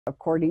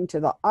according to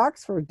the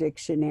Oxford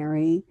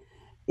Dictionary,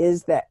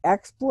 is the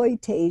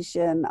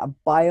exploitation of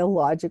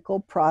biological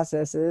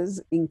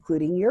processes,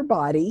 including your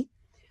body,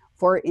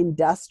 for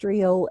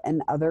industrial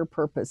and other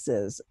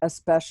purposes,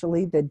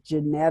 especially the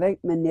genetic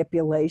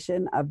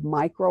manipulation of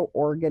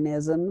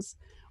microorganisms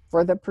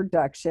for the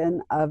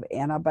production of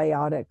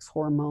antibiotics,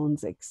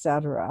 hormones,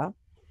 etc.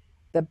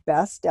 The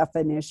best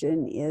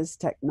definition is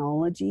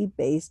technology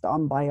based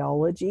on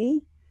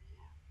biology,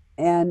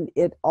 and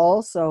it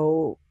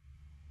also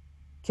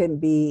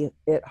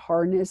it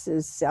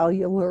harnesses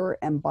cellular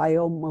and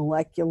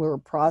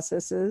biomolecular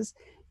processes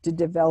to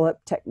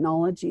develop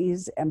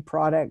technologies and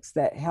products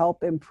that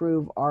help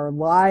improve our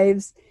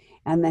lives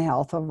and the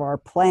health of our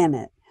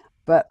planet.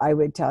 But I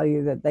would tell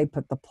you that they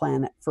put the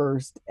planet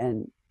first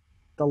and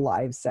the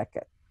lives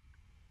second.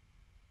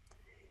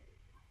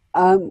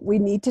 We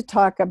need to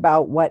talk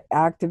about what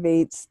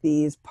activates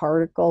these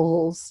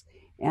particles.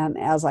 And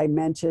as I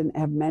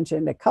have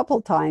mentioned a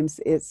couple times,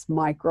 it's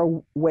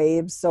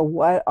microwaves. So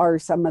what are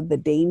some of the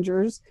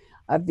dangers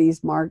of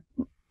these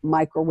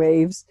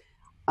microwaves?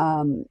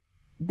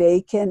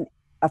 They can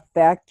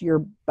affect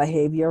your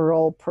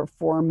behavioral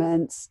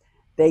performance.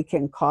 They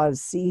can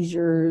cause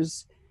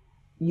seizures.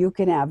 You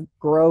can have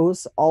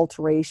gross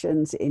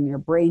alterations in your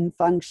brain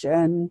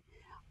function.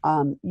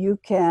 You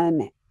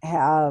can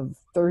have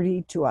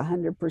 30 to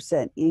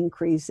 100%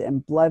 increase in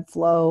blood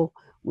flow,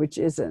 which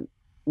isn't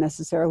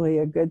necessarily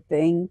a good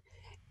thing,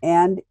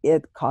 and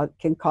it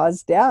can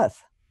cause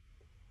death.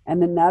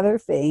 And another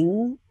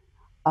thing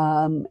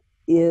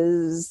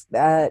is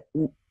that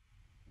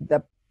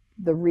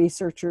the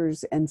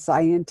researchers and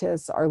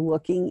scientists are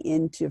looking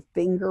into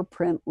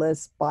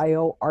fingerprintless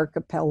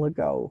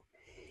bioarchipelago.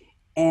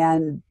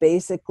 And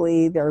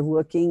basically, they're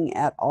looking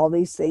at all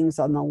these things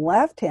on the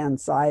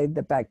left-hand side,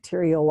 the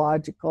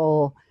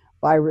bacteriological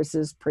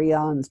viruses,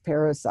 prions,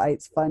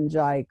 parasites,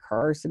 fungi,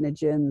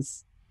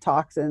 carcinogens,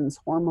 toxins,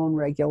 hormone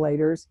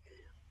regulators.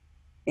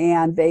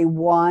 And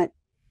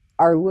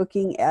are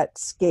looking at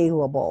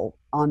scalable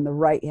on the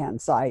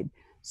right-hand side.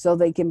 So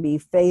they can be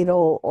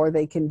fatal or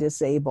they can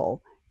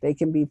disable. They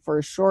can be for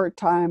a short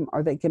time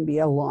or they can be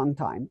a long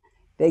time.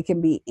 They can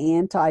be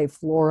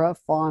anti-flora,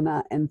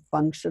 fauna, and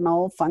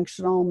functional.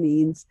 Functional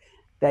means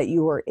that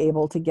you are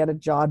able to get a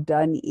job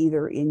done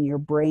either in your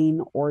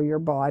brain or your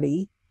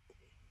body.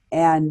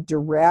 And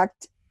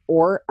direct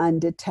or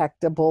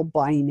undetectable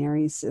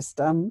binary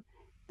system.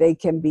 They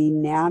can be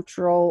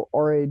natural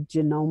or a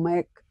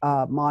genomic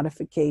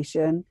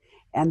modification,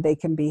 and they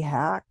can be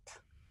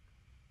hacked.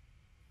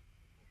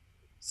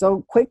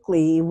 So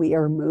quickly, we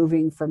are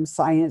moving from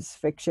science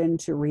fiction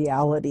to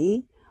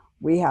reality.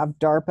 We have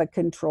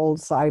DARPA-controlled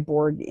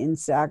cyborg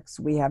insects.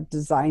 We have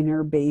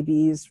designer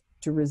babies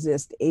to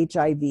resist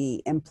HIV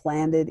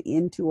implanted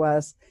into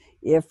us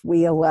if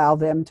we allow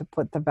them to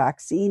put the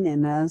vaccine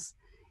in us,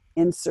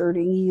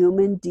 inserting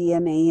human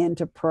DNA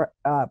into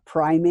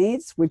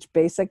primates, which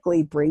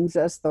basically brings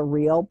us the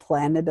real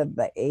planet of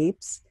the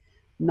apes,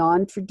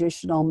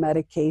 non-traditional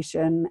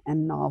medication,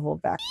 and novel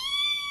vaccines.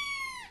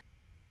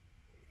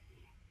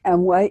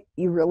 And what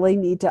you really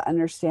need to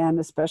understand,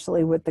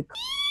 especially with the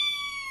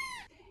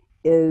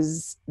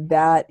is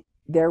that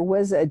there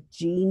was a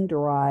gene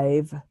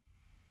drive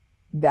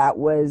that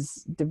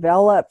was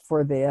developed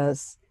for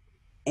this,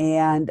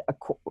 and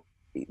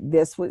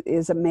this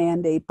is a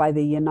mandate by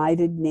the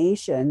United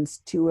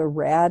Nations to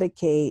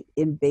eradicate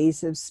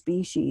invasive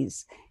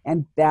species,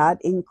 and that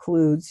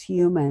includes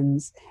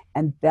humans,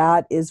 and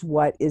that is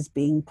what is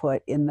being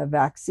put in the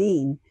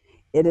vaccine.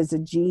 It is a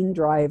gene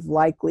drive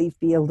likely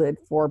fielded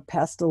for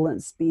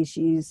pestilent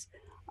species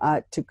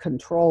to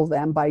control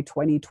them by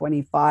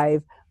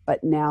 2025.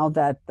 But now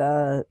that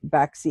the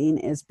vaccine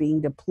is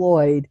being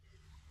deployed,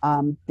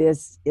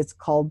 it's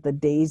called the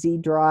DAISY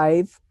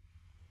drive,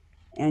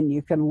 and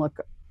you can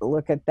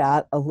look at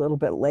that a little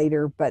bit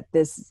later. But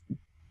this,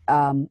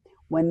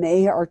 when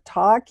they are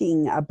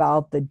talking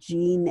about the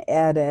gene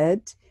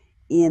edit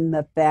in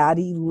the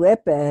fatty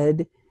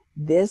lipid,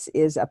 this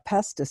is a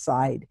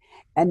pesticide.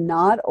 And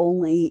not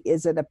only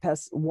is it a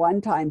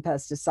one-time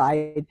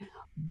pesticide,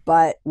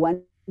 but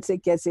once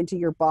it gets into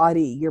your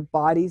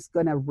body's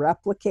going to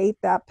replicate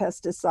that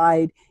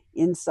pesticide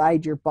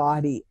inside your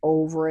body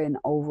over and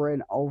over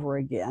and over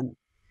again.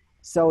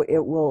 So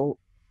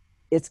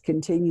it's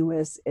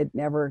continuous.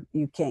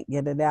 You can't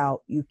get it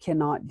out. You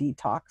cannot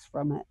detox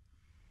from it.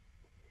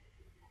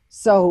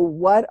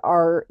 So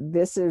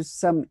this is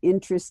some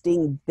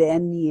interesting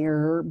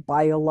then-year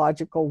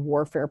biological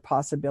warfare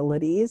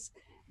possibilities.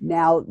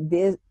 Now,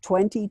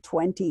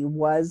 2020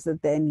 was the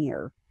then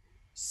year.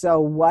 So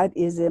what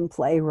is in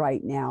play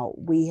right now?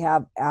 We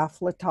have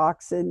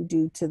aflatoxin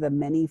due to the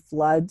many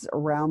floods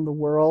around the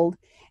world.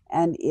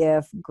 And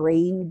if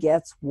grain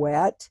gets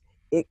wet,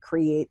 it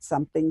creates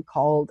something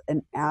called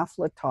an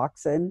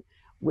aflatoxin,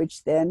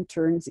 which then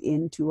turns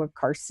into a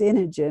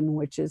carcinogen,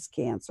 which is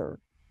cancer.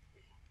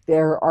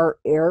 There are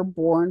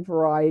airborne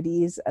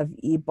varieties of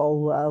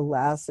Ebola,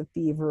 Lassa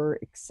fever,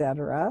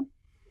 etc.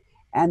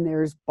 And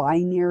there's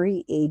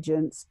binary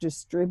agents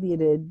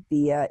distributed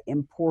via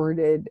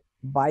imported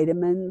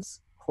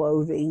vitamins,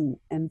 clothing,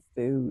 and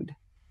food.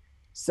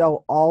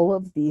 So all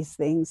of these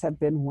things have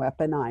been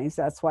weaponized.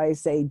 That's why I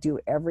say do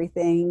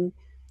everything,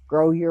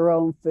 grow your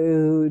own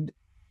food.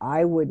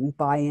 I wouldn't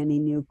buy any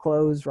new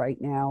clothes right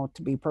now,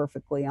 to be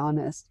perfectly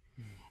honest.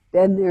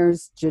 Then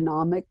there's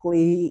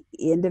genomically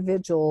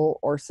individual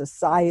or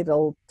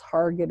societal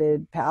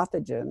targeted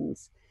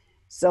pathogens.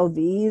 So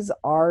these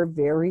are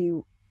very,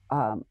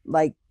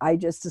 like I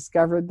just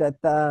discovered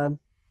that the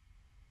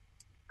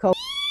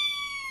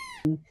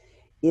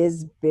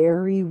is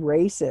very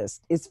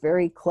racist. It's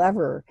very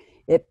clever.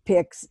 It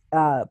picks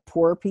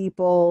poor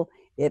people.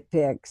 It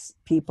picks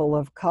people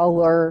of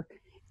color.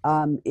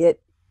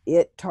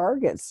 It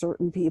targets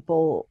certain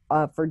people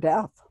for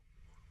death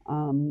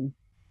um,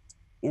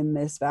 in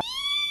this vaccine,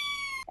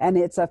 and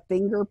it's a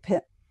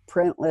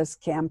fingerprintless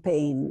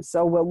campaign.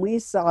 So when we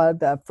saw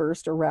the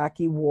first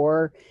Iraqi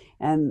war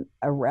and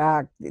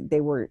Iraq,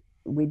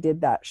 we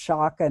did that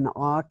shock and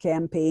awe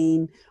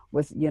campaign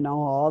with,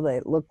 all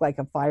that looked like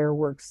a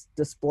fireworks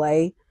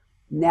display.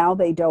 Now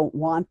they don't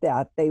want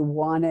that. They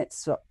want it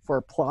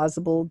for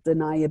plausible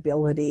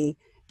deniability.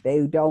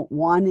 They don't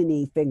want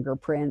any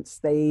fingerprints.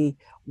 They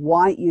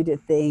want you to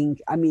think,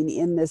 I mean,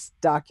 in this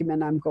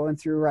document I'm going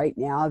through right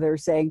now, they're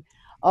saying,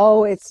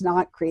 oh, it's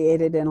not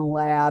created in a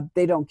lab.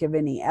 They don't give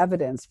any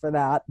evidence for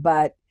that,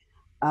 but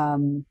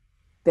um,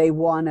 they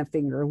want a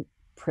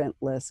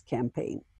fingerprintless campaign.